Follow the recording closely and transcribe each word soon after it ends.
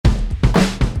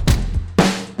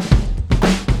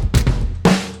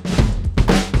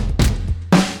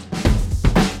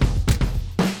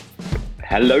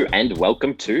Hello and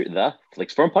welcome to the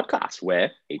Flix Forum podcast,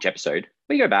 where each episode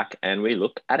we go back and we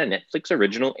look at a Netflix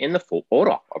original in the full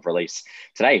order of release.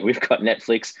 Today we've got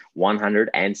Netflix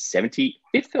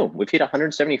 175th film. We've hit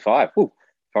 175. Ooh.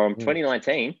 From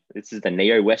 2019. This is the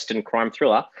neo-Western crime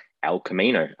thriller El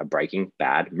Camino, a Breaking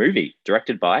Bad movie,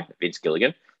 directed by Vince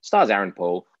Gilligan, stars Aaron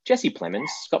Paul, Jesse Plemons,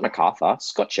 Scott MacArthur,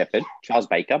 Scott Shepherd, Charles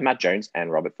Baker, Matt Jones, and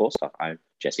Robert Forster. I'm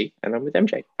Jesse, and I'm with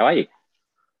MJ. How are you?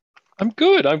 I'm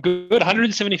good.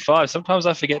 175. Sometimes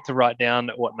I forget to write down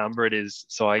what number it is,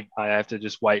 so I have to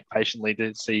just wait patiently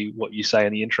to see what you say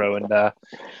in the intro. And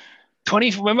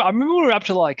 20. I remember we were up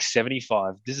to like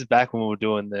 75. This is back when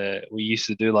we used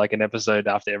to do like an episode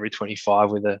after every 25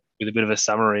 with a bit of a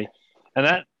summary,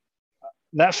 and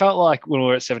that felt like when we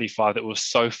were at 75 that was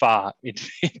so far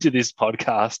into this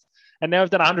podcast, and now we've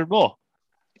done 100 more.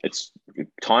 It's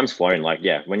time's flown. Like,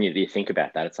 yeah, when you think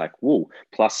about that, it's like, whoa,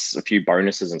 plus a few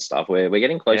bonuses and stuff. We're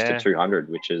getting close to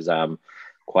 200, which is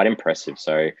quite impressive.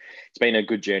 So it's been a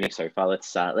good journey so far.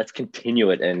 Let's continue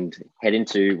it and head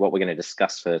into what we're going to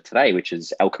discuss for today, which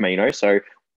is El Camino. So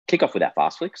kick off with that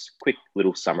fast flicks. Quick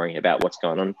little summary about what's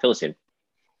going on. Fill us in.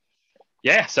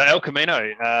 Yeah, so El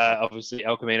Camino, obviously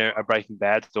El Camino, a Breaking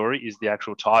Bad story is the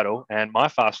actual title. And my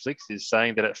fast flicks is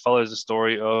saying that it follows the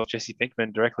story of Jesse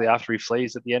Pinkman directly after he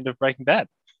flees at the end of Breaking Bad.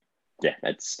 Yeah,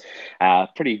 it's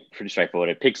pretty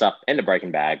straightforward. It picks up end of Breaking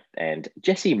Bad, and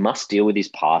Jesse must deal with his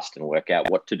past and work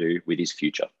out what to do with his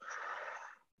future.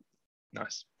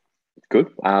 Nice.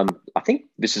 Good. I think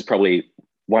this is probably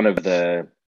one of the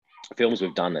films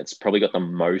we've done that's probably got the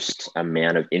most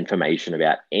amount of information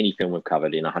about any film we've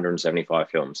covered in 175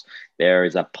 films. There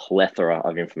is a plethora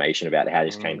of information about how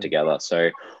this came together.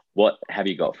 So what have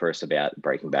you got for us about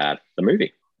Breaking Bad, the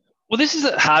movie? Well, this is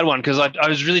a hard one because I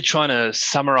was really trying to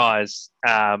summarize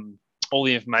all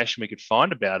the information we could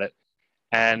find about it.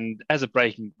 And as a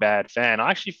Breaking Bad fan,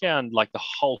 I actually found like the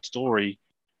whole story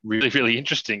really, really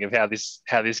interesting of how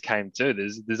this came to.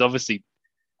 There's obviously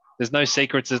there's no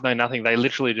secrets, there's no nothing. They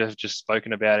literally have just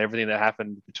spoken about everything that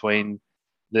happened between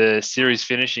the series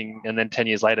finishing and then 10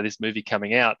 years later, this movie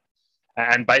coming out.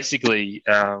 And basically,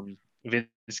 Vince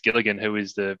Gilligan, who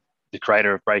is the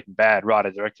creator of Breaking Bad,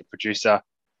 writer, director, producer,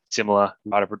 similar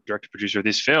writer, director, producer of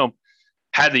this film,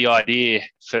 had the idea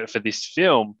for this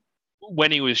film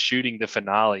when he was shooting the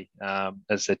finale,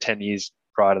 as the 10 years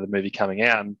prior to the movie coming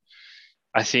out. And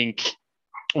I think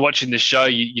watching the show,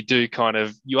 you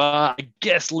are, I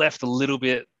guess, left a little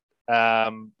bit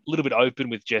open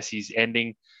with Jesse's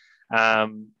ending.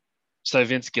 So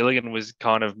Vince Gilligan was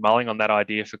kind of mulling on that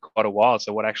idea for quite a while.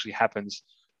 So what actually happens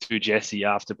to Jesse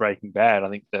after Breaking Bad? I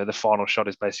think the final shot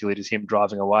is basically just him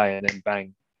driving away and then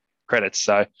bang, credits.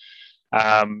 So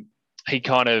he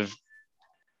kind of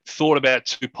thought about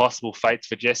two possible fates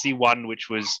for Jesse. One, which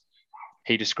was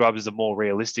he described as a more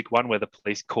realistic one, where the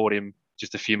police caught him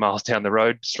just a few miles down the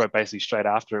road, straight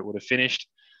after it would have finished.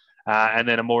 And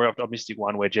then a more optimistic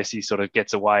one where Jesse sort of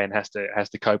gets away and has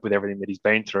to cope with everything that he's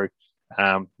been through,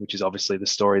 which is obviously the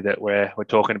story that we're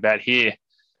talking about here.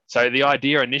 So the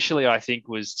idea initially, I think,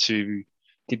 was to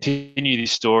continue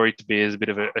this story to be as a bit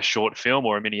of a short film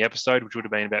or a mini episode, which would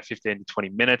have been about 15 to 20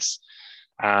 minutes.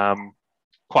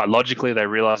 Quite logically, they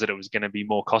realized that it was going to be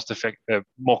more cost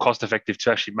effective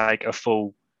to actually make a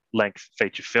full length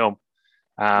feature film.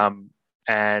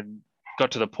 And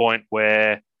got to the point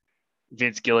where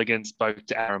Vince Gilligan spoke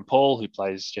to Aaron Paul, who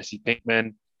plays Jesse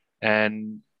Pinkman,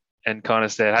 and kind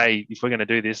of said, "Hey, if we're going to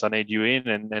do this, I need you in."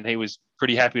 And he was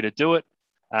pretty happy to do it.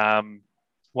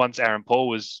 Once Aaron Paul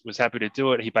was happy to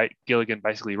do it, Gilligan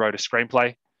basically wrote a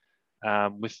screenplay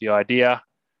with the idea.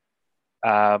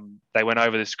 They went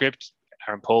over the script.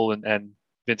 Aaron Paul and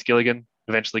Vince Gilligan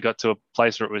eventually got to a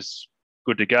place where it was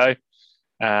good to go.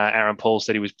 Aaron Paul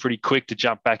said he was pretty quick to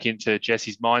jump back into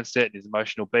Jesse's mindset and his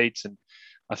emotional beats. And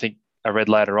I think I read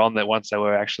later on that once they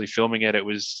were actually filming it, it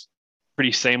was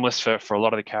pretty seamless for a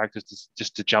lot of the characters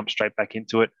just to jump straight back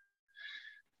into it.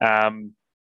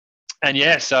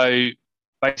 So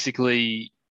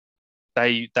basically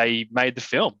they made the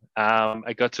film.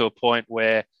 It got to a point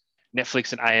where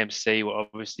Netflix and AMC were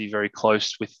obviously very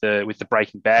close with the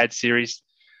Breaking Bad series.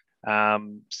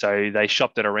 So they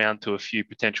shopped it around to a few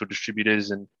potential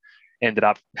distributors and ended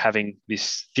up having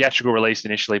this theatrical release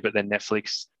initially, but then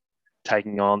Netflix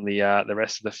taking on the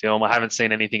rest of the film. I haven't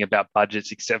seen anything about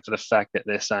budgets except for the fact that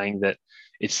they're saying that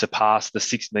it surpassed the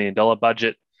 $6 million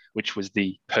budget, which was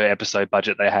the per episode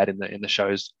budget they had in the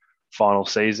show's final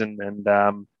season. And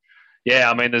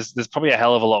there's probably a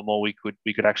hell of a lot more we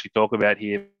could actually talk about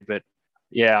here, but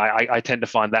yeah, I tend to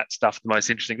find that stuff the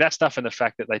most interesting. That stuff and the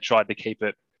fact that they tried to keep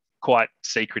it quite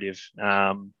secretive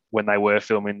when they were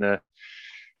filming the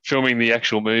filming the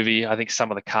actual movie. I think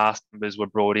some of the cast members were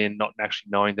brought in not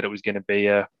actually knowing that it was going to be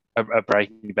a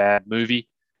Breaking Bad movie.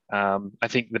 I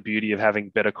think the beauty of having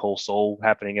Better Call Saul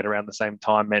happening at around the same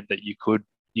time meant that you could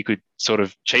sort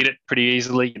of cheat it pretty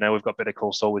easily. You know, we've got Better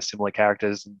Call Saul with similar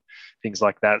characters and things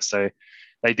like that. So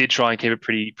they did try and keep it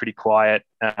pretty quiet.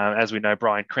 As we know,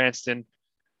 Bryan Cranston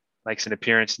makes an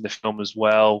appearance in the film as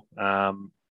well.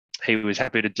 He was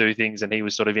happy to do things, and he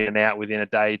was sort of in and out within a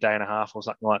day and a half or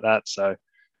something like that. So,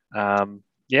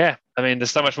 yeah, I mean,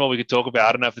 there's so much more we could talk about.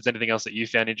 I don't know if there's anything else that you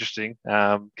found interesting,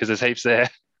 because there's heaps there.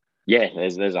 Yeah,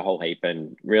 there's a whole heap,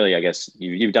 and really, I guess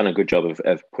you've done a good job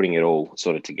of putting it all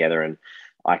sort of together. And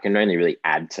I can only really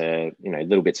add to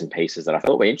little bits and pieces that I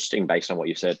thought were interesting based on what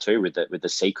you said too, with the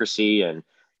secrecy. And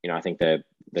I think the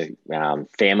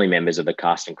family members of the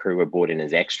cast and crew were brought in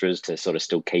as extras to sort of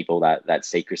still keep all that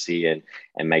secrecy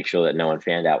and make sure that no one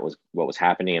found out what was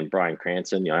happening. And Bryan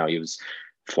Cranston, he was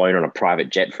flown on a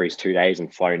private jet for his 2 days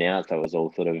and flown out. That was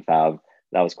all sort of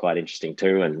that was quite interesting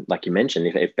too. And like you mentioned,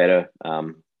 if Better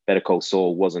Call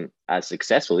Saul wasn't as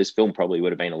successful, this film probably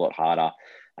would have been a lot harder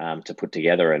to put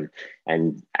together.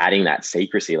 And adding that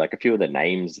secrecy, like a few of the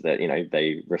names that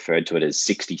they referred to it as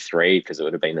 63 because it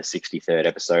would have been the 63rd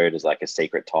episode as like a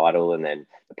secret title, and then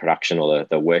the production or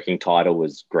the working title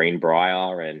was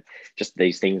Greenbrier, and just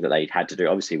these things that they had to do,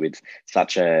 obviously with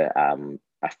such a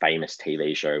famous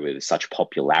TV show with such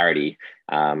popularity.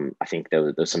 I think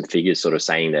there was some figures sort of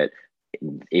saying that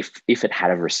if it had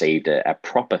have received a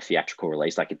proper theatrical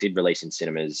release, like it did release in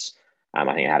cinemas, I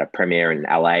think it had a premiere in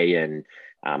LA and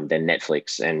then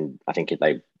Netflix, and I think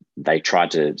they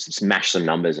tried to smash some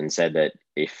numbers and said that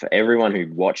if everyone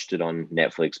who watched it on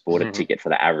Netflix bought a ticket for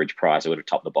the average price, it would have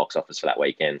topped the box office for that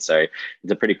weekend. So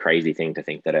it's a pretty crazy thing to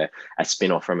think that a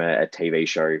spin-off from a TV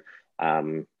show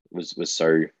was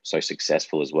so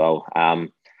successful as well. A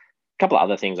couple of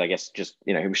other things, I guess, just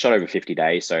it was shot over 50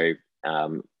 days, so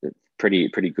pretty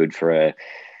good for a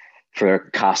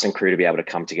cast and crew to be able to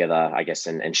come together, I guess,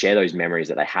 and share those memories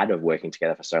that they had of working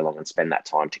together for so long and spend that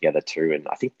time together too. And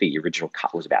I think the original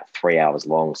cut was about 3 hours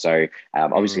long. So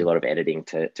obviously a lot of editing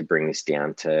to bring this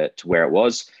down to where it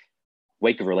was.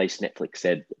 Week of release, Netflix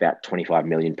said about 25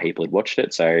 million people had watched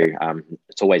it. So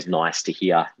it's always nice to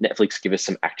hear Netflix give us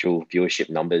some actual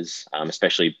viewership numbers,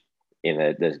 especially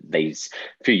in these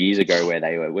few years ago where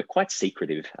they were quite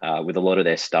secretive with a lot of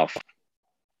their stuff.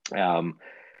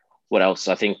 What else?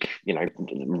 I think,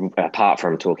 apart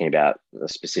from talking about the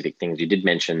specific things, you did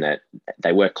mention that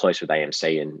they work close with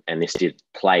AMC, and this did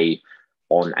play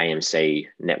on AMC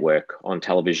network on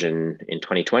television in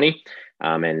 2020.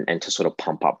 And to sort of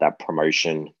pump up that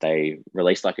promotion, they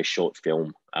released like a short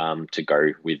film to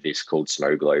go with this called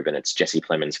Snow Globe, and it's Jesse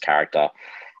Plemons' character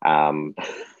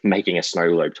making a snow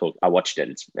globe talk. I watched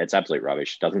it. It's absolute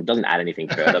rubbish. Doesn't add anything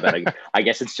further, but I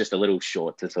guess it's just a little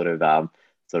short to sort of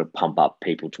pump up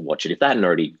people to watch it if they hadn't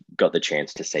already got the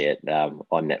chance to see it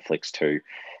on Netflix too.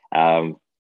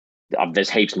 There's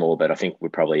heaps more, but I think we're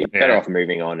probably better off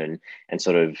moving on and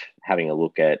sort of having a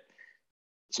look at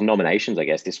some nominations. I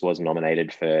guess this was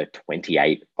nominated for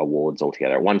 28 awards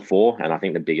altogether. It won 4, and I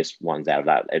think the biggest ones out of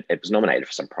that, it was nominated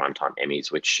for some primetime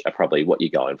Emmys, which are probably what you're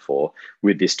going for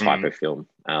with this type of film,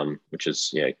 which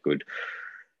is good.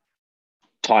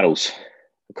 Titles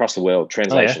across the world,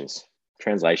 translations.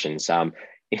 Some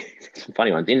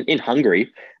funny ones. In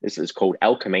Hungary, this is called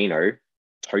El Camino,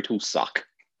 Total Suck.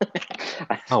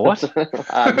 Oh, what?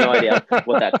 I have no idea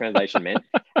what that translation meant.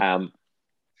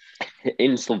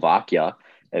 In Slovakia,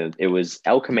 it was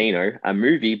El Camino, a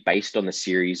movie based on the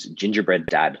series Gingerbread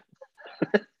Dad.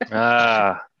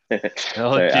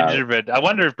 Gingerbread. I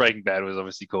wonder if Breaking Bad was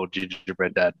obviously called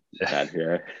Gingerbread Dad.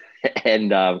 Yeah.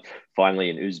 And finally,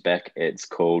 in Uzbek, it's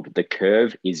called The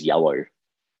Curve is Yellow,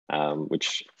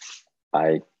 which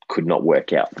I could not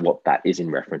work out what that is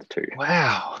in reference to.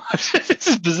 Wow. This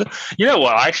is bizarre. You know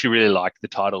what? I actually really like the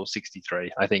title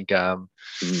 63. I think I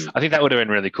think that would have been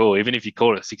really cool, even if you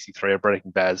called it 63, a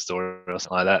Breaking Bad story or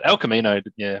something like that. El Camino,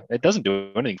 it doesn't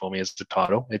do anything for me as a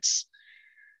title. There's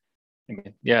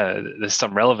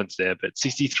some relevance there, but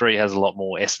 63 has a lot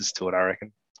more essence to it, I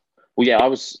reckon.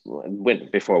 Well,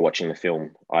 before watching the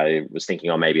film, I was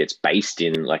thinking, maybe it's based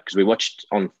in because we watched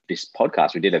on this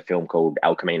podcast, we did a film called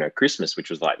El Camino Christmas, which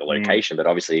was like the location, but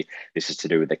obviously this is to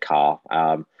do with the car.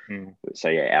 So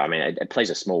yeah, I mean, it plays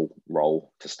a small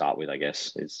role to start with, I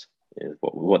guess, is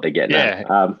what they're getting at.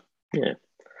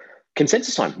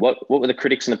 Consensus time. What were the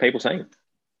critics and the people saying?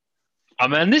 I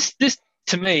mean, this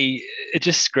to me, it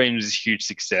just screams huge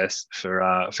success for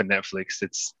Netflix.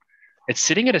 It's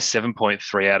sitting at a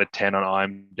 7.3 out of 10 on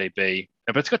IMDb,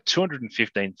 but it's got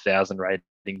 215,000 ratings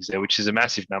ratings there, which is a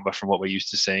massive number from what we're used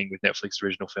to seeing with Netflix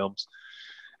original films.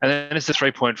 And then it's a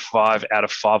 3.5 out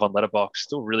of 5 on Letterboxd,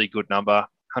 still really good number.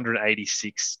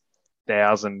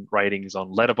 186,000 ratings on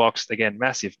Letterboxd. Again,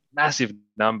 massive, massive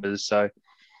numbers. So,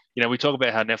 we talk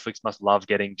about how Netflix must love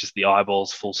getting just the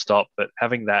eyeballs full stop, but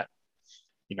having that,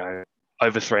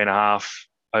 over 3.5,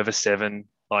 over 7,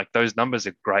 like those numbers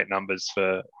are great numbers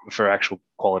for actual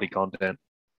quality content.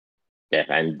 Yeah,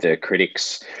 and the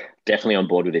critics definitely on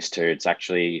board with this too. It's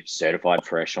actually certified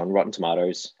fresh on Rotten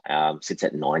Tomatoes. Sits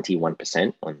at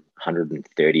 91% on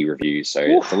 130 reviews. So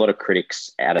It's a lot of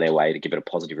critics out of their way to give it a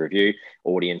positive review.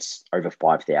 Audience over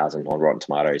 5,000 on Rotten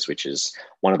Tomatoes, which is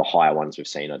one of the higher ones we've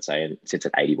seen, I'd say, and it sits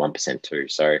at 81% too.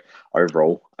 So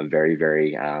overall, a very,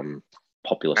 very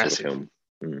popular sort of film.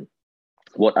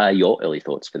 What are your early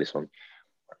thoughts for this one?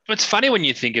 It's funny when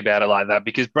you think about it like that,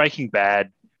 because Breaking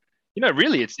Bad,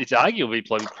 really, it's arguably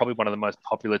probably one of the most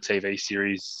popular TV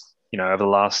series, over the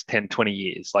last 10, 20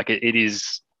 years. Like it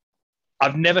is,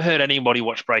 I've never heard anybody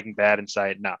watch Breaking Bad and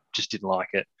say, no, just didn't like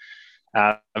it.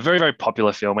 A very, very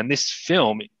popular film. And this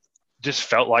film just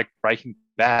felt like Breaking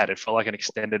Bad. It felt like an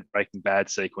extended Breaking Bad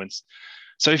sequence.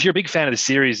 So if you're a big fan of the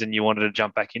series and you wanted to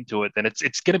jump back into it, then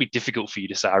it's going to be difficult for you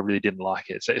to say, I really didn't like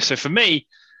it. So for me,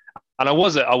 and I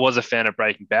was a fan of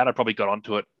Breaking Bad. I probably got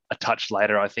onto it a touch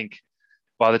later. I think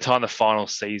by the time the final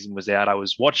season was out, I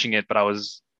was watching it, but I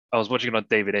was watching it on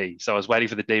DVD. So I was waiting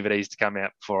for the DVDs to come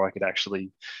out before I could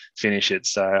actually finish it.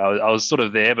 So I was sort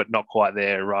of there, but not quite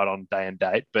there right on day and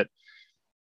date. But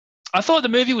I thought the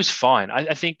movie was fine.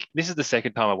 I think this is the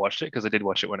second time I watched it, because I did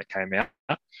watch it when it came out.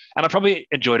 And I probably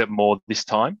enjoyed it more this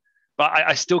time. But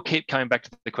I still keep coming back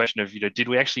to the question of, did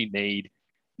we actually need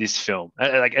this film?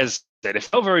 Like, as I said, it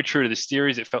felt very true to the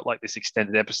series. It felt like this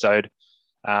extended episode.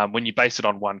 When you base it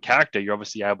on one character, you're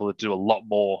obviously able to do a lot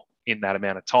more in that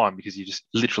amount of time, because you're just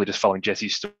literally just following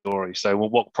Jesse's story. So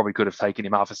what probably could have taken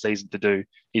him half a season to do,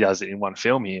 he does it in one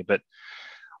film here. But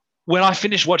when I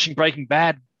finished watching Breaking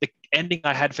Bad, the ending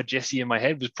I had for Jesse in my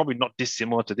head was probably not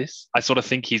dissimilar to this. I sort of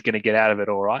think he's going to get out of it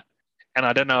all right. And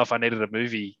I don't know if I needed a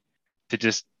movie to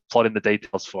just plot in the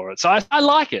details for it. So I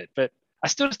like it, but I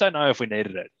still just don't know if we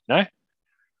needed it, no?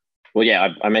 Well,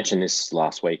 yeah, I mentioned this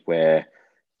last week where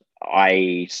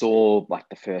I saw like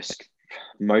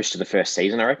most of the first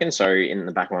season, I reckon. So in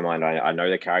the back of my mind, I know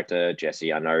the character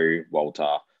Jesse, I know Walter,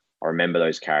 I remember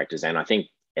those characters, and I think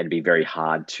it'd be very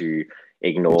hard to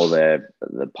ignore the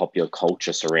popular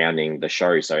culture surrounding the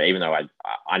show. So even though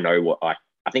I know what I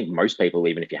think most people,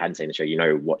 even if you hadn't seen the show,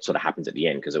 what sort of happens at the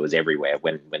end, because it was everywhere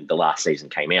when the last season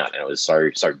came out, and it was so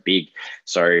big.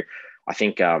 So I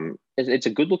think it's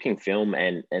a good looking film,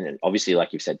 and obviously,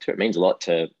 like you've said too, it means a lot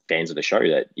to fans of the show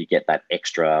that you get that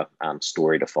extra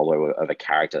story to follow of a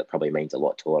character that probably means a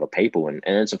lot to a lot of people, and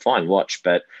it's a fine watch.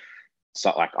 But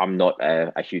so like, I'm not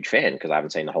a huge fan because I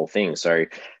haven't seen the whole thing, so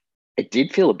it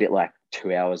did feel a bit like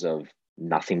 2 hours of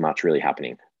nothing much really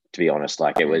happening, to be honest.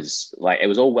 Like it was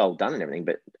all well done and everything,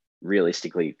 but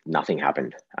realistically nothing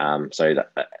happened. So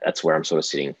that's where I'm sort of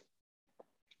sitting.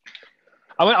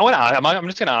 I'm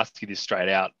just going to ask you this straight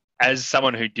out. As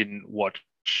someone who didn't watch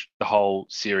the whole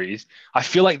series, I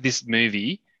feel like this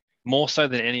movie, more so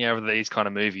than any of these kind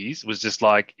of movies, was just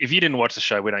like, if you didn't watch the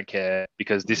show, we don't care,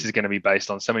 because this is going to be based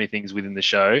on so many things within the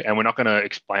show, and we're not going to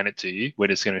explain it to you. We're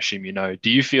just going to assume you know. Do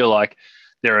you feel like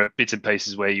there are bits and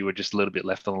pieces where you were just a little bit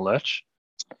left on the lurch?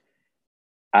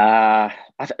 I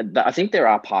think there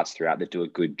are parts throughout that do a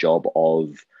good job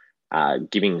of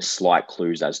giving slight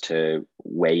clues as to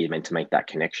where you're meant to make that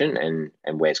connection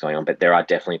and where it's going on. But there are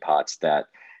definitely parts that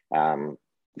I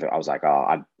was like,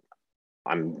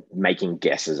 I'm making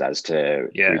guesses as to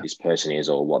who this person is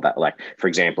or what that, like, for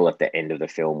example, at the end of the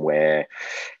film where,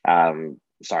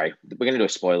 sorry, we're going to do a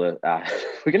spoiler.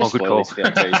 We're going to spoil this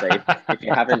film too. So if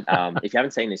you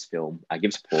haven't seen this film, give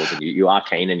us a pause, and you are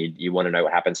keen and you want to know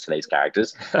what happens to these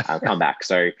characters, come back.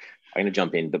 So I'm going to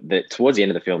jump in. But towards the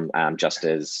end of the film, just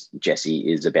as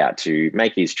Jesse is about to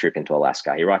make his trip into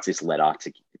Alaska, he writes this letter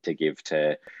to give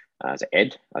to is it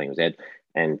Ed? I think it was Ed.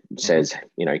 And says,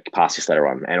 pass this letter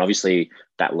on. And obviously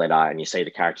that letter, and you see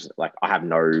the characters, like, I have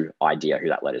no idea who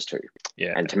that letter's to.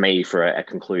 Yeah. And to me, for a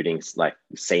concluding like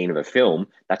scene of a film,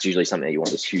 that's usually something that you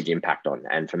want this huge impact on.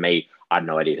 And for me, I had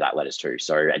no idea who that letter's to.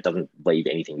 So it doesn't leave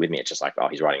anything with me. It's just like, oh,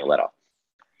 he's writing a letter.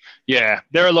 Yeah.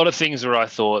 There are a lot of things where I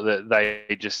thought that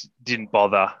they just didn't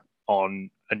bother on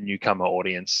a newcomer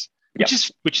audience,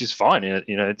 which is fine.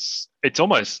 It's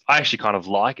almost, I actually kind of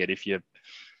like it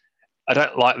I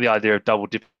don't like the idea of double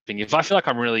dipping. If I feel like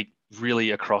I'm really,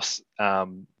 really across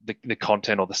the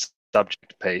content or the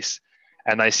subject piece,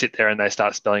 and they sit there and they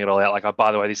start spelling it all out, like, oh,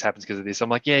 by the way, this happens because of this. I'm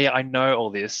like, yeah, I know all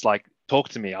this. Like, talk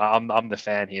to me. I'm the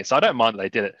fan here, so I don't mind that they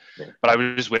did it, Yeah. but I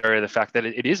was just wary of the fact that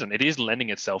it isn't. It is lending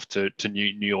itself to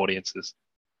new audiences.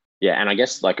 Yeah, and I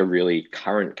guess like a really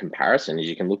current comparison is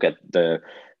you can look at the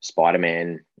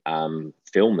Spider-Man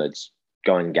film that's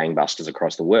going gangbusters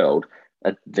across the world.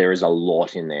 There is a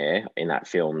lot in there in that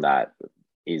film that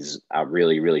is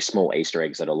really, really small Easter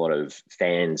eggs that a lot of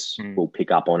fans will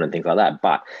pick up on and things like that.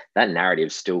 But that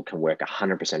narrative still can work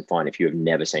 100% fine if you have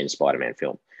never seen a Spider-Man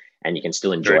film, and you can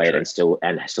still enjoy it and still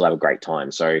have a great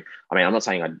time. So, I mean, I'm not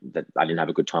saying that I didn't have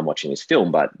a good time watching this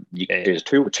film, but there's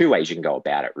two ways you can go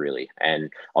about it, really.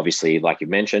 And obviously, like you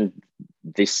mentioned,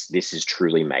 this is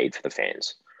truly made for the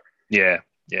fans. Yeah.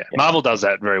 Marvel does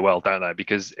that very well, don't they?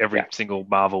 Because every single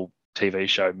Marvel TV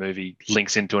show, movie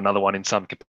links into another one in some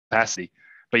capacity,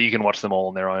 but you can watch them all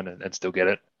on their own and still get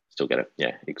it.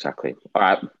 Yeah, exactly. All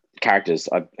right, characters.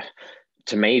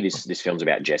 To me, this film's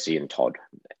about Jesse and Todd.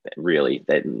 Really,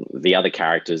 the other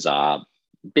characters are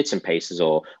bits and pieces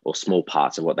or small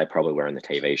parts of what they probably were in the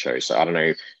TV show. So I don't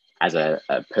know, as a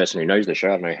person who knows the show,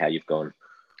 I don't know how you've gone.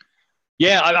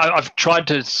 Yeah, I've tried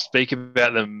to speak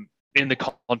about them in the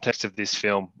context of this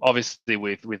film, obviously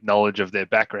with knowledge of their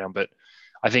background, but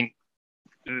I think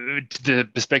the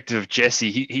perspective of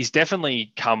Jesse, he's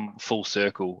definitely come full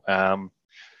circle.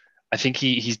 I think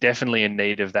he's definitely in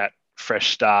need of that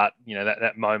fresh start,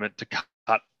 that moment to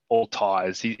cut all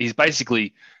ties. He's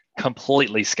basically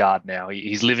completely scarred now.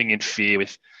 He's living in fear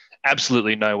with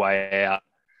absolutely no way out.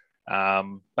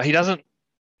 But he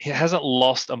hasn't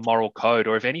lost a moral code,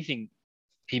 or if anything,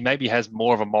 he maybe has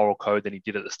more of a moral code than he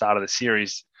did at the start of the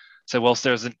series. So whilst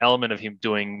there's an element of him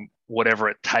doing whatever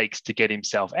it takes to get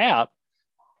himself out,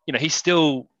 he's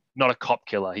still not a cop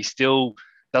killer. He still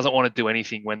doesn't want to do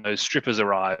anything when those strippers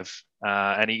arrive.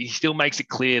 And he still makes it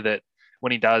clear that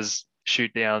when he does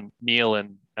shoot down Neil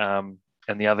and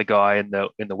the other guy in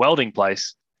the welding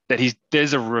place, that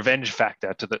there's a revenge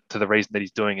factor to the reason that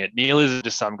he's doing it. Neil isn't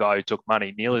just some guy who took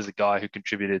money. Neil is a guy who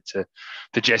contributed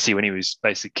to Jesse when he was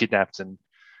basically kidnapped and,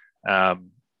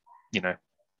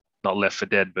 not left for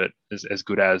dead, but as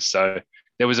good as. So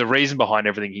there was a reason behind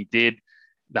everything he did.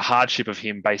 The hardship of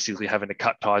him basically having to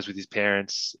cut ties with his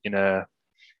parents in a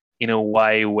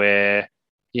way where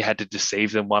he had to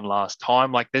deceive them one last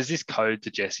time. Like there's this code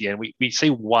to Jesse, and we see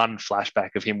one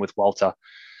flashback of him with Walter,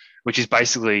 which is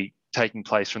basically taking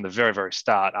place from the very, very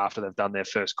start after they've done their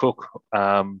first cook.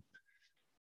 That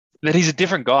he's a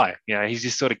different guy. He's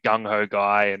this sort of gung-ho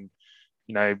guy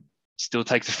and, still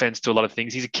takes offense to a lot of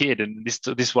things. He's a kid, and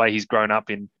this way he's grown up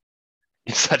in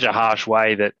such a harsh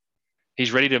way that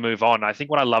he's ready to move on. I think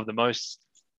what I love the most,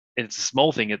 it's a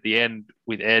small thing at the end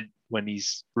with Ed when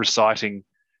he's reciting,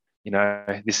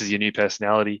 this is your new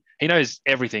personality. He knows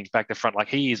everything back to front. Like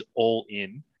he is all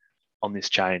in on this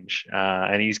change,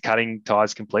 and he's cutting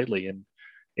ties completely. And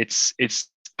it's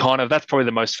kind of, that's probably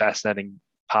the most fascinating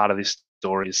part of this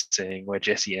story, is seeing where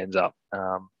Jesse ends up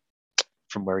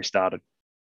from where he started.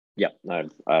 Yeah, no,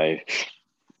 I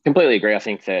completely agree. I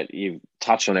think that you've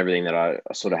touched on everything that I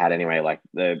sort of had anyway, like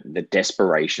the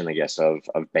desperation, I guess, of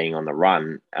being on the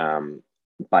run.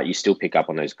 But you still pick up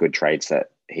on those good traits that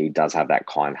he does have, that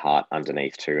kind heart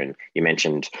underneath too. And you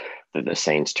mentioned the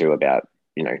scenes too about,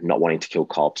 not wanting to kill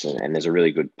cops. And there's a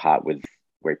really good part where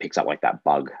he picks up like that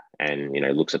bug and,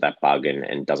 looks at that bug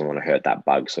and doesn't want to hurt that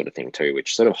bug sort of thing too,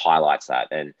 which sort of highlights that.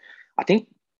 And I think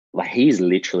like he's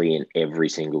literally in every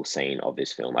single scene of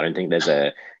this film. I don't think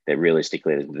that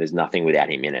realistically there's nothing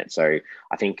without him in it. So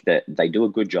I think that they do a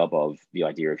good job of the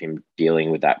idea of him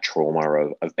dealing with that trauma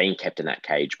of being kept in that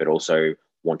cage, but also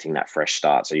wanting that fresh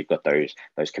start. So you've got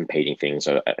those competing things,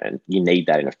 and you need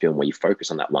that in a film where you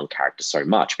focus on that one character so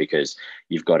much, because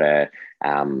you've got to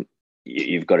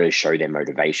show their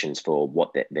motivations for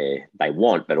what they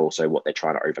want, but also what they're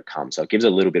trying to overcome. So it gives a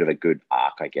little bit of a good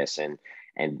arc, I guess, and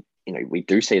we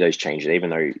do see those changes, even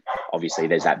though obviously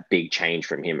there's that big change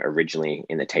from him originally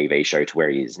in the TV show to where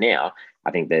he is now.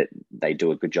 I think that they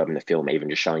do a good job in the film, even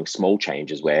just showing small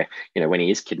changes where, when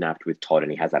he is kidnapped with Todd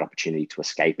and he has that opportunity to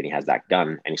escape and he has that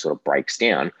gun and he sort of breaks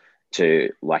down to,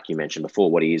 like you mentioned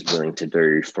before, what he is willing to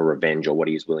do for revenge, or what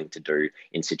he is willing to do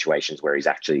in situations where he's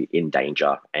actually in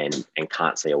danger and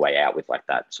can't see a way out, with like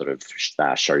that sort of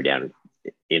showdown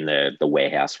in the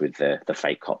warehouse with the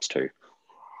fake cops too.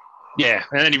 Yeah,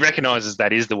 and then he recognises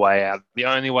that is the way out. The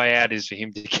only way out is for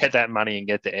him to get that money and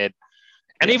get to Ed.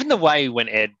 And even the way when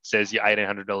Ed says you're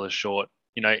 $1,800 short,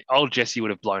 old Jesse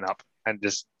would have blown up and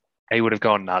he would have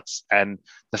gone nuts. And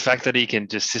the fact that he can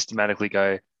just systematically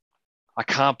go, I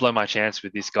can't blow my chance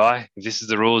with this guy. If this is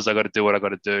the rules, I got to do what I got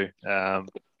to do.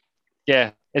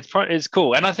 It's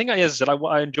cool. And I think, as I said,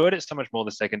 I enjoyed it so much more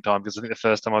the second time, because I think the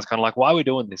first time I was kind of like, why are we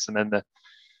doing this? And then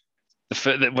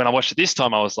when I watched it this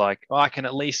time, I was like, oh, I can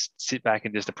at least sit back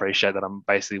and just appreciate that I'm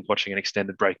basically watching an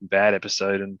extended Breaking Bad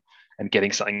episode and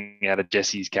getting something out of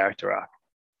Jesse's character arc.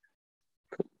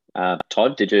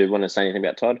 Todd, did you want to say anything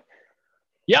about Todd?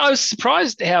 Yeah, I was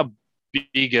surprised how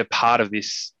big a part of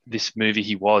this movie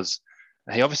he was.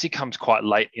 He obviously comes quite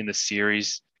late in the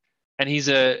series, and he's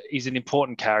an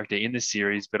important character in the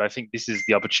series. But I think this is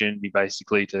the opportunity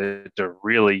basically to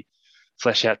really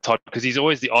flesh out Todd, because he's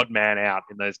always the odd man out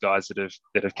in those guys that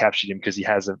have captured him, because he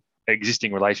has an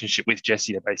existing relationship with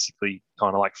Jesse. They're basically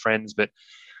kind of like friends. But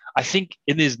I think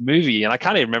in this movie, and I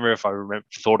can't even remember if I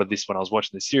thought of this when I was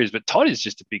watching the series, but Todd is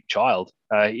just a big child.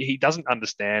 He doesn't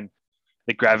understand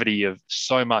the gravity of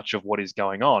so much of what is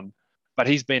going on, but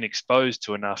he's been exposed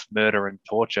to enough murder and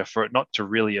torture for it not to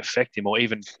really affect him or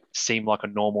even seem like a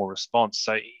normal response.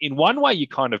 So in one way, you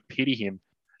kind of pity him,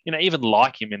 even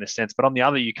like him in a sense, but on the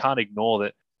other, you can't ignore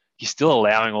that he's still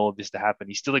allowing all of this to happen.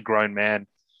 He's still a grown man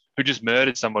who just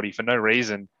murdered somebody for no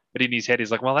reason. But in his head,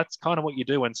 he's like, well, that's kind of what you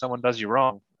do when someone does you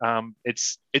wrong.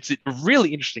 It's a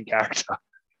really interesting character.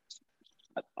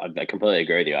 I completely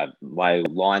agree with you. My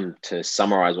line to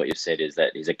summarize what you've said is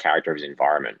that he's a character of his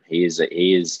environment. He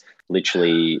is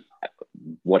literally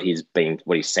what he's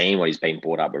seen, what he's been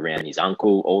brought up around, his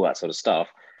uncle, all that sort of stuff.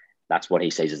 That's what he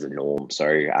sees as the norm. So,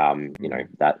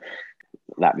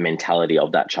 that mentality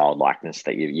of that childlikeness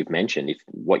that you've mentioned, if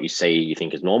what you see you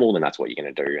think is normal, then that's what you're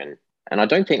going to do. And I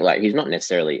don't think he's not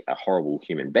necessarily a horrible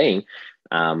human being.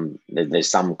 There's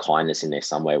some kindness in there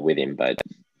somewhere with him, but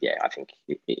yeah, I think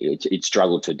it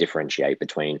struggled to differentiate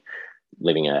between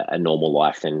living a normal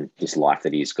life and this life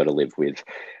that he's got to live with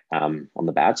on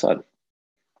the bad side.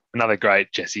 Another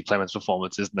great Jesse Plemons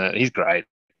performance, isn't it? He's great.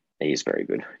 He is very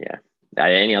good. Yeah.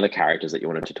 Any other characters that you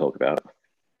wanted to talk about?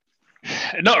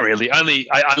 Not really. Only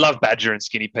I love Badger and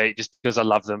Skinny Pete just because I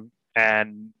love them.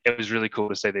 And it was really cool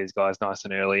to see these guys nice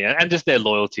and early, and just their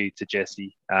loyalty to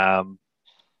Jesse.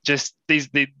 Just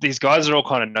these guys are all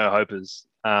kind of no-hopers,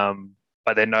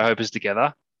 but they're no-hopers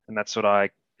together, and that's what I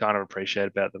kind of appreciate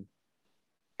about them.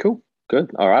 Cool.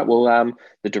 Good. All right. Well,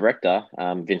 the director,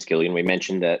 Vince Gilligan, we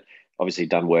mentioned that obviously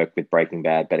done work with Breaking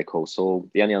Bad, Better Call Saul.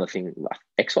 The only other thing,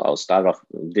 X-Files,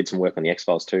 did some work on the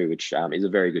X-Files too, which is a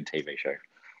very good TV show.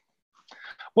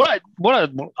 What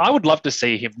I would love to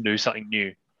see him do something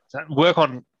new. Work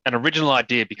on an original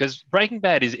idea, because Breaking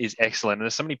Bad is excellent, and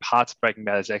there's so many parts of Breaking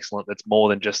Bad is excellent that's more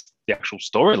than just the actual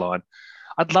storyline.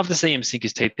 I'd love to see him sink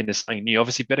his teeth into something new.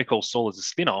 Obviously, Better Call Saul is a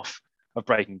spin-off of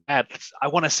Breaking Bad. I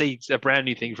want to see a brand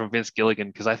new thing from Vince Gilligan,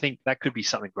 because I think that could be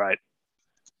something great.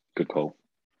 Good call.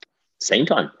 Scene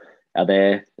time. Are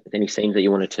there any scenes that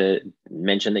you wanted to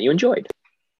mention that you enjoyed?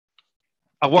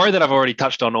 I worry that I've already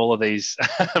touched on all of these,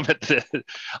 but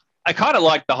I kind of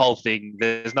like the whole thing.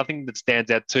 There's nothing that stands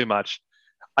out too much.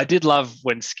 I did love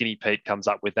when Skinny Pete comes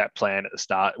up with that plan at the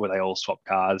start where they all swap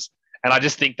cars. And I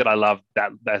just think that I love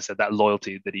that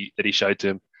loyalty that he showed to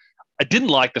him. I didn't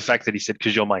like the fact that he said,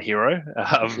 because you're my hero,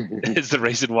 is the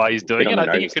reason why he's doing it.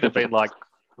 I think it could have been like,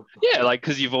 yeah, like,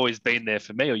 because you've always been there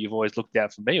for me, or you've always looked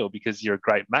out for me, or because you're a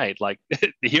great mate. Like,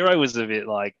 the hero was a bit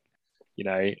like,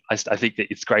 I think that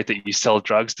it's great that you sell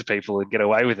drugs to people and get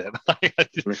away with it.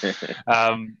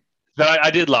 But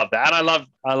I did love that, and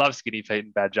I love Skinny Pete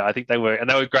and Badger. I think they were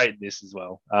great in this as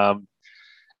well.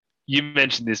 You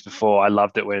mentioned this before. I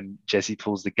loved it when Jesse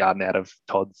pulls the gun out of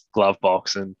Todd's glove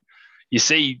box, and you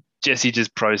see Jesse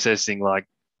just processing, like,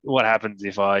 what happens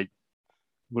if I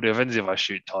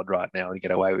shoot Todd right now and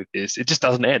get away with this? It just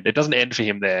doesn't end. It doesn't end for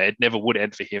him there. It never would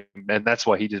end for him, and that's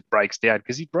why he just breaks down,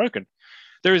 because he's broken.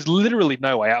 There is literally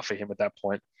no way out for him at that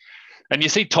point. And you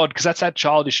see Todd, because that's that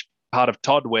childish part of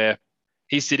Todd where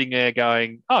he's sitting there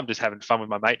going, oh, I'm just having fun with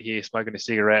my mate here, smoking a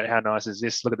cigarette. How nice is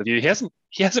this? Look at the view.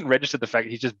 He hasn't registered the fact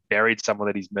that he's just buried someone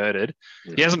that he's murdered.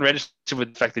 Mm-hmm. He hasn't registered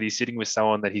with the fact that he's sitting with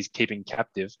someone that he's keeping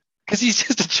captive, because he's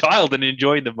just a child and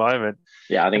enjoying the moment.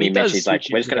 Yeah, I think he mentioned, he's like,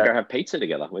 we're just going to go have pizza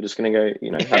together. We're just going to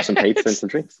go, have some pizza and some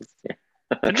drinks. Yeah.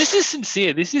 And this is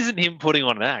sincere. This isn't him putting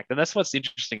on an act. And that's what's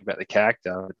interesting about the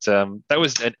character. But, that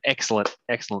was an excellent,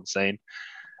 excellent scene.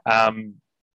 And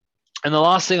the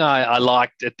last thing I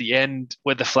liked at the end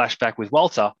with the flashback with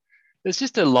Walter, there's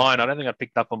just a line I don't think I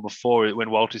picked up on before,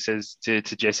 when Walter says to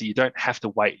Jesse, you don't have to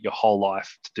wait your whole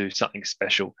life to do something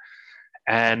special.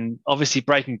 And obviously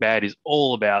Breaking Bad is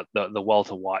all about the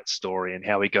Walter White story, and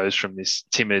how he goes from this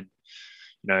timid,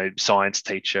 science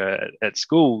teacher at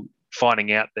school,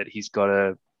 finding out that he's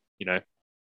got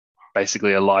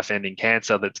basically a life-ending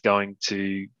cancer that's going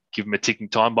to give him a ticking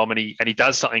time bomb, and he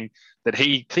does something that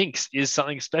he thinks is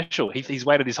something special. He's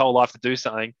waited his whole life to do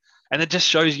something, and it just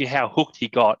shows you how hooked he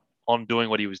got on doing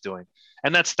what he was doing.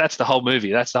 And that's the whole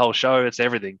movie. That's the whole show. It's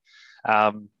everything.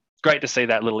 Great to see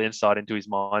that little insight into his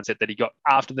mindset that he got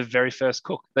after the very first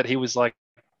cook, that he was like,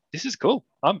 this is cool.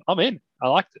 I'm in. I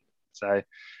liked it. So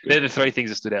they're the three things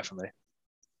that stood out for me.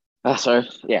 So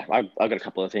yeah, I got a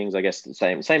couple of things. I guess the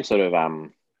same sort of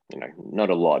not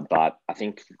a lot, but I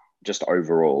think just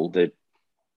overall the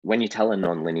when you tell a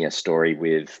non-linear story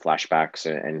with flashbacks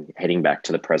and heading back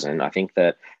to the present, I think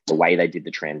that the way they did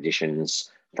the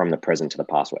transitions from the present to the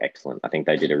past were excellent. I think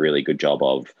they did a really good job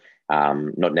of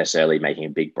not necessarily making a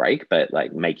big break, but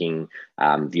like making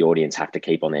the audience have to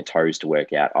keep on their toes to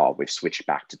work out, oh, we've switched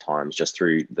back to times just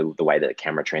through the way that the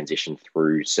camera transitioned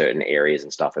through certain areas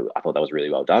and stuff. I thought that was really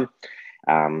well done.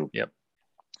 Yep.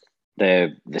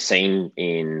 The scene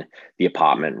in the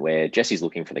apartment where Jesse's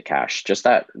looking for the cash, just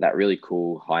that really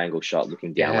cool high angle shot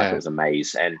looking down like it was a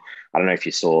maze. And I don't know if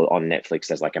you saw on Netflix,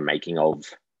 there's like a making of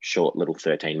short little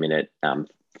 13-minute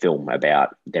film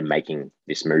about them making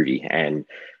this movie, and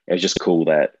it was just cool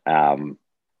that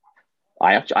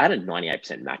I had a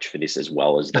 98% match for this as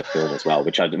well as the film as well,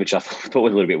 which I thought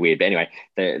was a little bit weird. But anyway,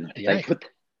 they put.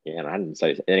 Yeah, and I hadn't.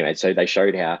 So anyway, so they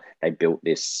showed how they built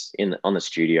this on the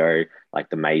studio, like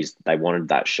the maze. They wanted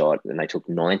that shot, and they took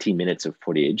 90 minutes of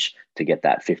footage to get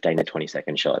that 15 to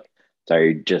 20-second shot.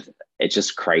 So it's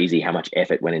just crazy how much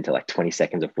effort went into like 20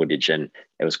 seconds of footage, and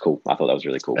it was cool. I thought that was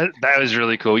really cool. That was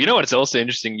really cool. You know what? It's also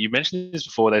interesting. You mentioned this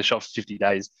before. They shot for 50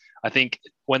 days. I think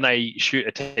when they shoot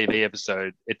a TV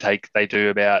episode, they do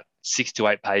about 6 to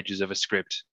 8 pages of a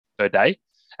script per day,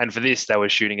 and for this, they were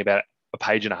shooting about a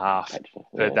page and a half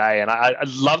per day. And I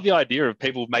love the idea of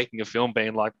people making a film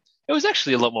being like, it was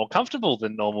actually a lot more comfortable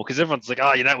than normal, because everyone's like,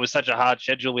 oh, it was such a hard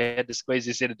schedule. We had to squeeze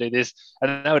this in to do this.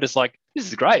 And they were just like, this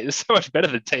is great. It's so much better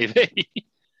than TV.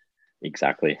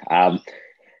 Exactly.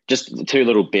 Just two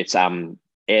little bits.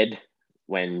 Ed,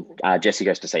 when Jesse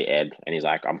goes to see Ed and he's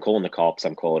like, I'm calling the cops,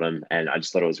 I'm calling them. And I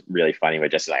just thought it was really funny where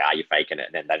Jesse's like, you're faking it.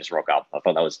 And then they just rock up. I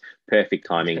thought that was perfect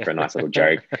timing for a nice little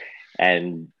joke.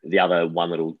 And the other one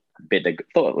little bit that I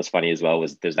thought was funny as well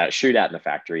was there's that shootout in the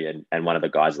factory, and one of the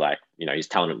guys, like, Jesse's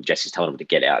telling him to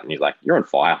get out, and he's like, you're on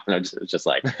fire. And it was just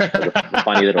like a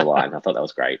funny little line. I thought that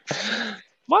was great.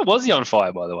 Why was he on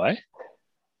fire, by the way?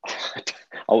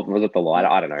 Was it the lighter?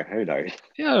 I don't know. Who knows?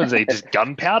 Yeah, was he just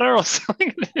gunpowder or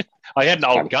something? I had an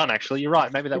old gun, actually. You're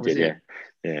right. Maybe that was it.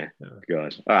 Yeah.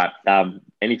 God. All right.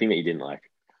 Anything that you didn't like?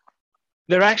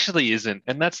 There actually isn't.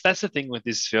 And that's the thing with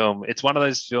this film. It's one of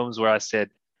those films where I said,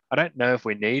 I don't know if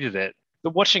we needed it,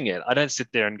 but watching it, I don't sit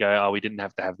there and go, oh, we didn't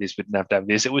have to have this, we didn't have to have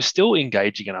this. It was still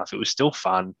engaging enough. It was still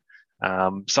fun.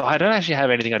 So I don't actually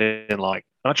have anything I didn't like.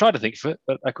 And I tried to think of it,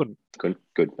 but I couldn't.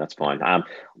 Good. That's fine.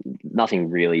 Nothing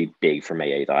really big for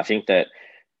me either. I think that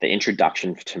the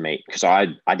introduction to me, because I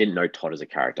didn't know Todd as a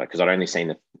character, because I'd only seen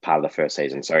the part of the first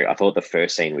season. So I thought the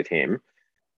first scene with him,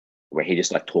 where he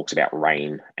just like talks about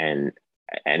rain, and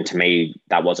to me,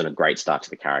 that wasn't a great start to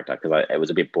the character, because it was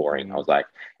a bit boring. I was like,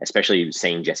 especially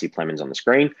seeing Jesse Plemons on the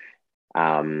screen,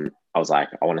 I was like,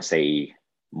 I want to see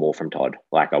more from Todd.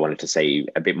 Like, I wanted to see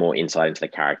a bit more insight into the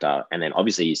character. And then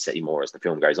obviously you see more as the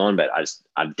film goes on, but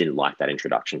I didn't like that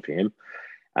introduction for him.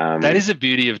 That is the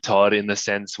beauty of Todd, in the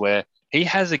sense where he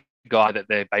has a guy that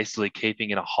they're basically keeping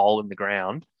in a hole in the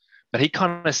ground, but he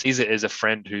kind of sees it as a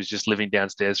friend who's just living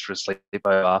downstairs for a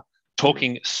sleepover,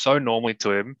 talking so normally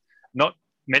to him, not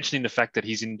mentioning the fact that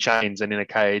he's in chains and in a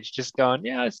cage, just going,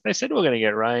 yeah, they said we're going to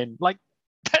get rain. Like,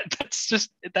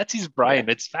 that's his brain.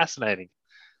 Yeah. It's fascinating.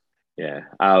 Yeah.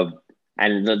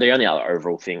 And the only other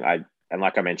overall thing, and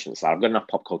like I mentioned, so I've got enough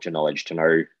pop culture knowledge to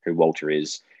know who Walter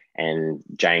is, and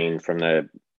Jane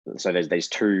so there's these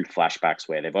two flashbacks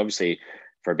where they've obviously,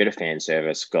 for a bit of fan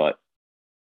service, got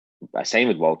a scene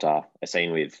with Walter, a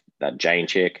scene with that Jane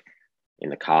chick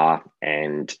in the car.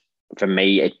 And for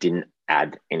me, it didn't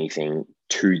add anything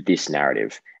to this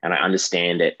narrative. And I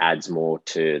understand it adds more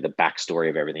to the backstory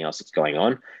of everything else that's going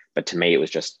on. But to me, it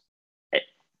was just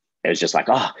like,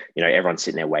 everyone's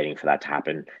sitting there waiting for that to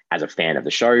happen. As a fan of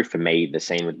the show, for me, the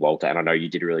scene with Walter, and I know you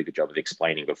did a really good job of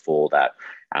explaining before that,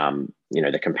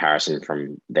 the comparison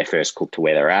from their first cook to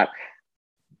where they're at,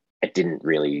 it didn't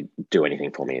really do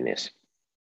anything for me in this.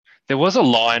 There was a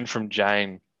line from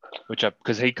Jane,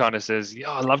 because he kind of says,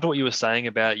 I loved what you were saying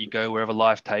about you go wherever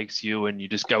life takes you and you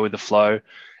just go with the flow.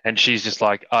 And she's just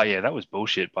like, oh yeah, that was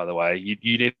bullshit, by the way. You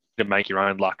need to make your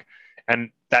own luck.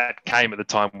 And that came at the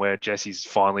time where Jesse's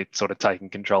finally sort of taking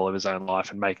control of his own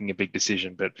life and making a big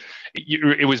decision. But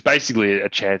it was basically a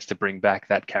chance to bring back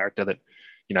that character that,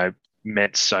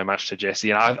 meant so much to Jesse.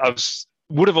 And I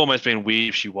would have almost been weird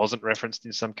if she wasn't referenced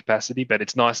in some capacity, but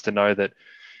it's nice to know that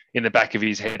in the back of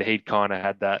his head, he'd kind of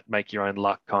had that make your own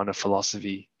luck kind of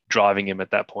philosophy driving him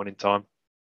at that point in time.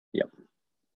 Yep.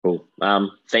 Cool.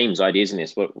 Themes, ideas in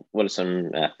this. What are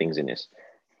some things in this?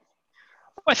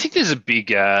 I think there's a big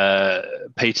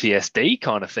PTSD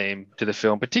kind of theme to the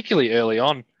film, particularly early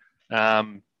on.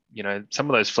 Some of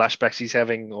those flashbacks he's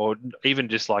having, or even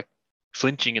just like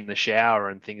flinching in the shower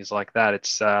and things like that.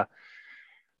 It's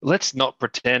let's not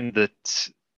pretend that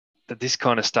this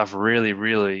kind of stuff really,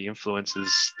 really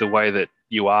influences the way that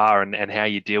you are and how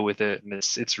you deal with it. And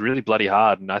it's really bloody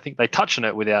hard. And I think they touch on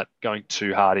it without going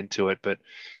too hard into it. But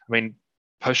I mean,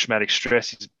 post-traumatic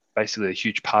stress is basically a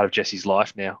huge part of Jesse's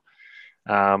life now.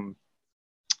 And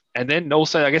then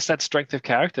also, I guess that strength of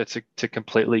character to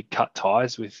completely cut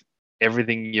ties with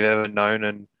everything you've ever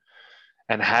known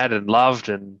and had and loved,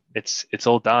 and it's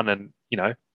all done. And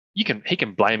he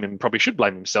can blame him, probably should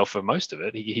blame himself for most of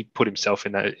it. He put himself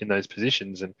in those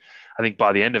positions, and I think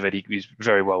by the end of it, he's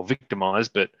very well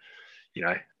victimized. But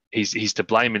he's to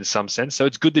blame in some sense. So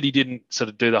it's good that he didn't sort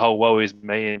of do the whole "woe is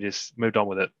me" and just moved on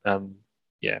with it.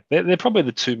 Yeah, they're probably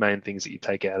the two main things that you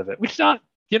take out of it, which aren't,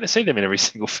 you don't see them in every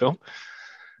single film.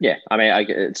 Yeah, I mean,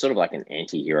 it's sort of like an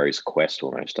anti-hero's quest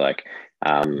almost. Like,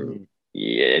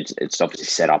 it's obviously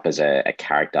set up as a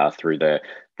character through the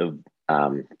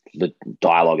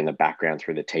dialogue in the background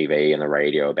through the TV and the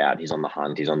radio about he's on the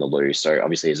hunt, he's on the loose. So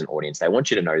obviously, as an audience, they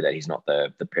want you to know that he's not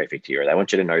the perfect hero. They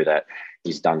want you to know that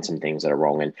he's done some things that are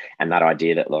wrong, and that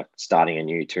idea that, like, starting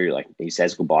anew too. Like, he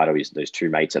says goodbye to those two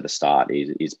mates at the start,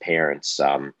 his parents.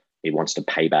 He wants to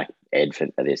pay back Ed for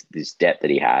this debt that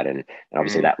he had. And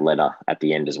obviously that letter at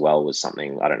the end as well was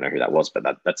something, I don't know who that was,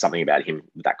 but that's something about him,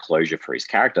 that closure for his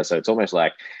character. So it's almost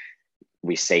like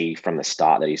we see from the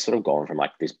start that he's sort of gone from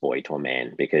like this boy to a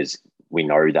man, because we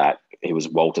know that he was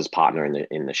Walter's partner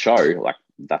in the show. Like,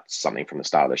 that's something from the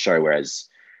start of the show. Whereas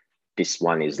this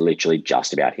one is literally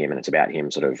just about him, and it's about him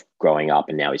sort of growing up,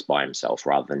 and now he's by himself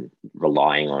rather than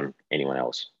relying on anyone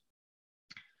else.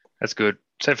 That's good.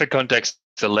 So for context,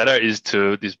 the letter is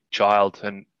to this child,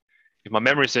 and if my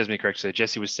memory serves me correctly,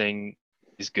 Jesse was seeing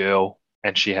this girl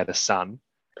and she had a son,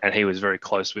 and he was very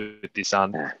close with this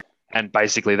son. And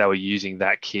basically they were using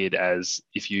that kid as,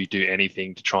 if you do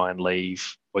anything to try and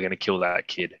leave, we're going to kill that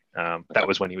kid. That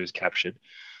was when he was captured.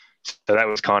 So that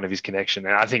was kind of his connection.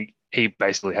 And I think he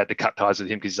basically had to cut ties with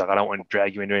him because he's like, I don't want to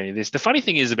drag you into any of this. The funny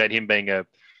thing is about him being a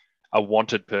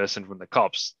wanted person from the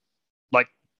cops, like,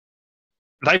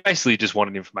 they basically just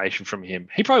wanted information from him.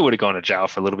 He probably would have gone to jail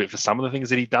for a little bit for some of the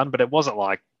things that he'd done, but it wasn't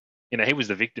like, he was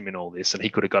the victim in all this and he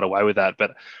could have got away with that.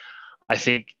 But I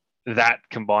think that,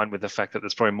 combined with the fact that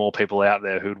there's probably more people out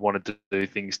there who'd wanted to do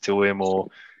things to him, or,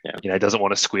 doesn't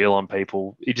want to squeal on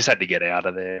people, he just had to get out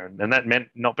of there. And that meant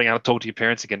not being able to talk to your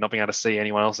parents again, not being able to see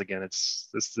anyone else again. It's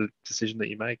the decision that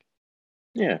you make.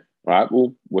 Yeah. All right.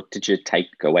 Well, what did you take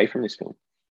away from this film?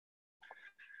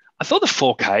 I thought the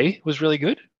 4K was really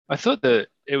good. I thought that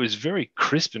it was very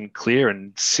crisp and clear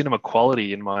and cinema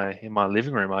quality in my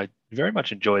living room. I very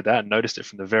much enjoyed that and noticed it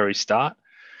from the very start.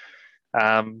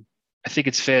 I think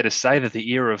it's fair to say that the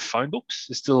era of phone books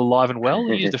is still alive and well.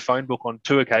 I used a phone book on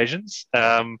 2 occasions.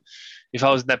 If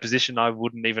I was in that position, I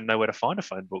wouldn't even know where to find a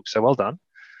phone book. So well done.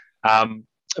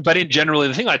 But in general,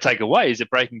 the thing I take away is that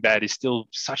Breaking Bad is still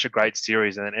such a great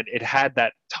series, and it had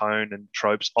that tone and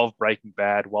tropes of Breaking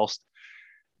Bad, whilst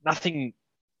nothing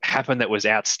happened that was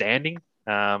outstanding,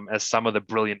 as some of the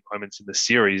brilliant moments in the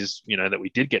series, that we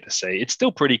did get to see. It's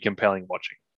still pretty compelling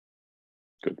watching.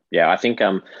 Good. Yeah, I think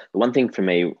the one thing for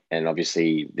me, and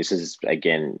obviously this is,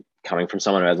 again, coming from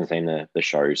someone who hasn't seen the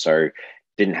show, so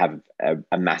didn't have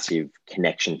a massive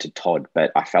connection to Todd,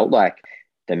 but I felt like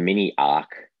the mini arc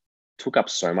took up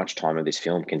so much time of this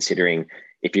film, considering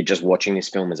if you're just watching this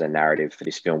film as a narrative for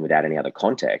this film without any other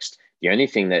context, the only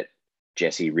thing that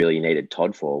Jesse really needed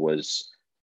Todd for was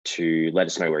to let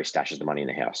us know where he stashes the money in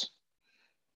the house.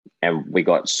 And we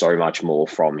got so much more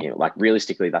from him. Like,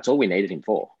 realistically, that's all we needed him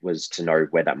for, was to know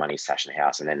where that money's stashed in the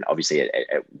house. And then obviously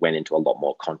it went into a lot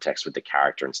more context with the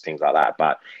character and things like that.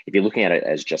 But if you're looking at it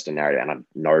as just a narrative, and I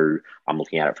know I'm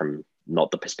looking at it from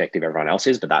not the perspective everyone else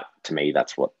is, but that, to me,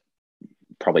 that's what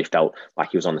probably felt like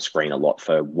he was on the screen a lot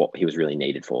for what he was really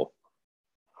needed for.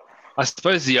 I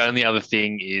suppose the only other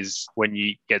thing is when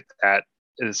you get at,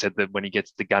 as I said, that when he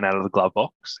gets the gun out of the glove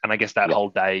box, and I guess that whole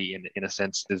day, in a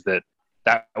sense, is that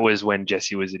was when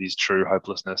Jesse was at his true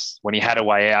hopelessness, when he had a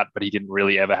way out, but he didn't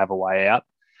really ever have a way out.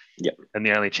 Yep. And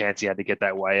the only chance he had to get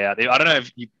that way out, I don't know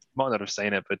if you might not have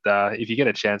seen it, but if you get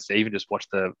a chance to even just watch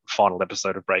the final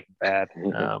episode of Breaking Bad.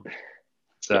 And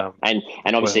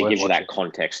obviously it gives you that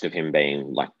context of him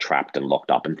being like trapped and locked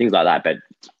up and things like that. But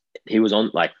he was on,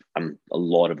 like, a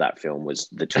lot of that film was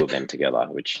the two of them together,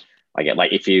 which I get,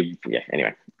 like,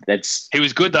 anyway, That's He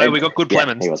was good though. We got good yeah,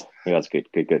 Plemons. He was good.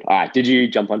 All right. Did you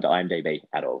jump onto IMDb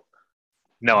at all?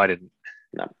 No, I didn't.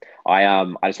 No.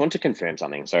 I just want to confirm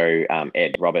something. So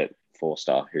Ed Robert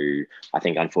Forster, who I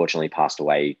think unfortunately passed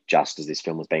away just as this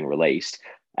film was being released.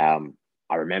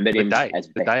 I remembered him as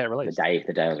the day it released.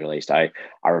 The day it was released. I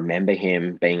remember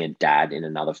him being a dad in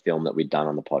another film that we'd done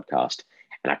on the podcast.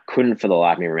 And I couldn't for the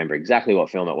life of me remember exactly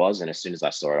what film it was. And as soon as I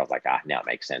saw it, I was like, now it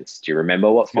makes sense. Do you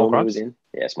remember what film he was in?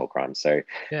 Yeah, Small Crimes. So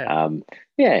yeah.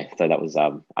 So that was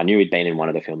I knew he'd been in one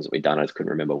of the films that we'd done. I just couldn't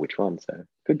remember which one. So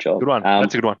good job. Good one.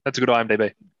 That's a good one. That's a good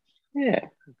IMDb. Yeah.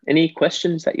 Any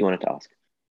questions that you wanted to ask?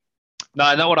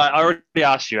 No, what I already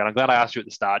asked you, and I'm glad I asked you at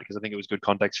the start because I think it was good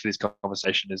context for this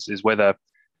conversation, is whether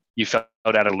you felt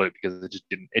out of the loop because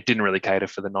it didn't really cater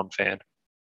for the non-fan.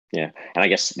 Yeah. And I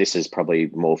guess this is probably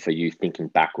more for you thinking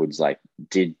backwards, like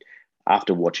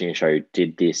after watching a show,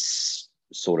 did this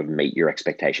sort of meet your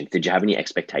expectations? Did you have any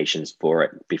expectations for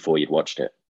it before you'd watched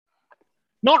it?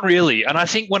 Not really. And I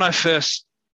think when it first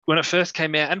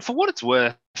came out, and for what it's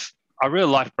worth, I really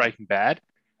liked Breaking Bad,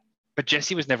 but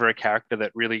Jesse was never a character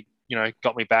that really,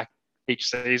 got me back each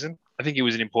season. I think he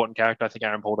was an important character. I think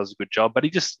Aaron Paul does a good job, but he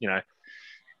just,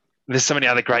 there's so many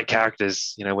other great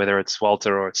characters, whether it's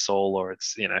Walter or it's Saul or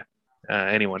it's,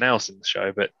 anyone else in the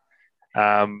show. But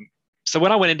so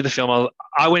when I went into the film,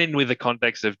 I went in with the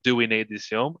context of, do we need this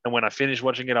film? And when I finished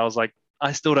watching it, I was like,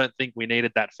 I still don't think we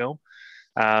needed that film.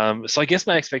 So I guess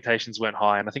my expectations weren't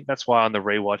high. And I think that's why on the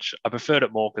rewatch, I preferred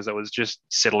it more because it was just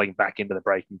settling back into the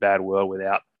Breaking Bad world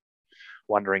without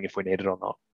wondering if we needed it or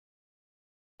not.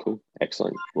 Cool.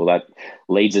 Excellent. Well, that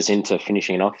leads us into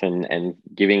finishing off and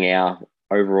giving our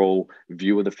overall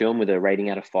view of the film with a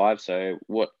rating out of 5. So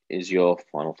what is your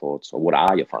final thoughts, or what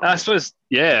are your final thoughts? I suppose,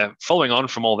 following on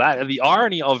from all that, the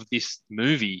irony of this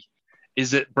movie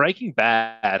is that Breaking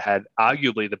Bad had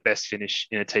arguably the best finish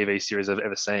in a TV series I've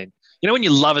ever seen. When you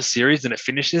love a series and it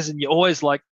finishes and you're always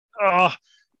like, oh,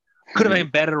 could have been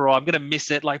better, or I'm going to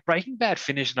miss it. Like Breaking Bad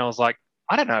finished and I was like,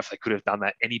 I don't know if they could have done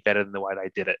that any better than the way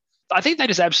they did it. I think they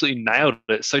just absolutely nailed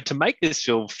it. So to make this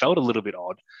film felt a little bit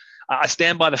odd. I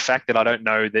stand by the fact that I don't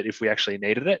know that if we actually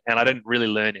needed it, and I didn't really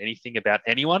learn anything about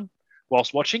anyone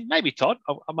whilst watching. Maybe Todd.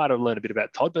 I might have learned a bit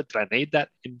about Todd, but did I need that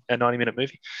in a 90-minute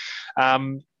movie?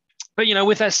 But,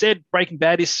 with that said, Breaking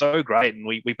Bad is so great, and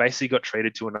we basically got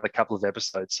treated to another couple of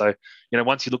episodes. So,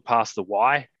 once you look past the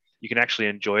why, you can actually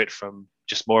enjoy it from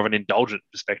just more of an indulgent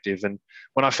perspective. And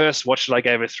when I first watched it, I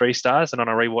gave it 3 stars, and on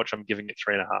a rewatch, I'm giving it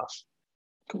 3.5.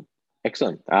 Cool.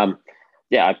 Excellent.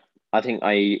 I think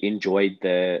I enjoyed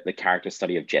the character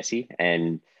study of Jesse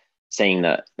and seeing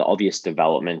the obvious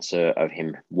developments of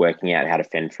him working out how to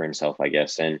fend for himself, I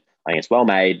guess. And I think it's well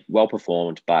made, well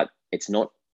performed, but it's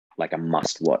not like a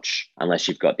must watch unless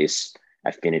you've got this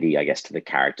affinity, I guess, to the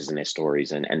characters and their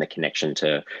stories and the connection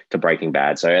to Breaking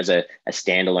Bad. So as a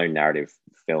standalone narrative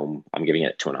film, I'm giving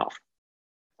it 2.5.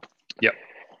 Yep.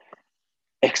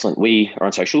 Excellent. We are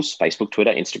on socials, Facebook,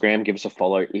 Twitter, Instagram. Give us a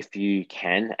follow if you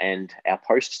can. And our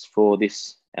posts for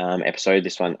this episode,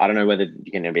 this one, I don't know whether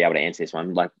you're going to be able to answer this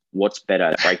one. Like, what's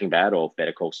better, Breaking Bad or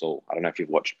Better Call Saul? I don't know if you've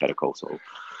watched Better Call Saul.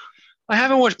 I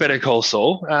haven't watched Better Call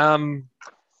Saul. I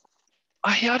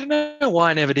don't know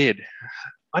why I never did.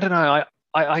 I don't know.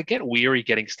 I get weary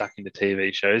getting stuck into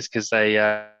TV shows because they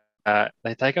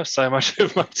take up so much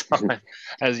of my time.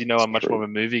 As you know, I'm much more of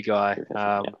a movie guy.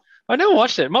 I never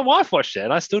watched it. My wife watched it,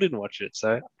 and I still didn't watch it.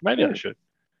 So maybe I should.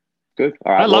 Good.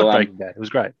 All right. I love Breaking Bad. It was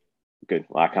great. Good.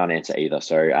 Well, I can't answer either.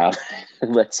 So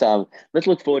let's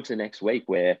look forward to next week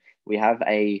where we have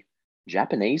a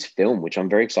Japanese film, which I'm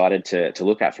very excited to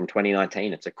look at from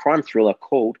 2019. It's a crime thriller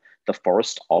called The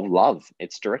Forest of Love.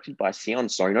 It's directed by Sion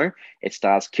Sono. It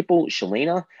stars Kipple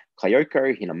Shalina,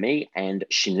 Kyoko Hinami, and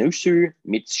Shinisu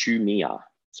Mitsumiya.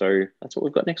 So that's what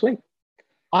we've got next week.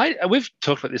 We've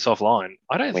talked about this offline.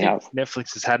 I don't think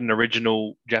Netflix has had an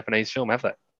original Japanese film, have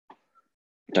they?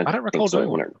 I don't recall doing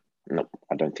one. No,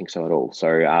 I don't think so at all.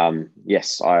 So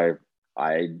yes, I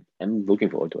am looking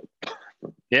forward to it.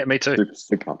 Yeah, me too.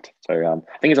 Super pumped. So I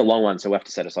think it's a long one, so we'll have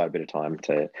to set aside a bit of time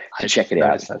to check it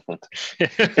out.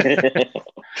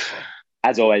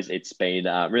 As always, it's been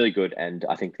really good, and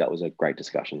I think that was a great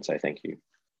discussion. So thank you.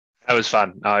 That was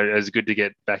fun. It was good to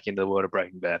get back into the world of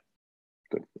Breaking Bad.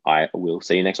 Good. I will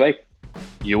see you next week.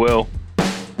 You will.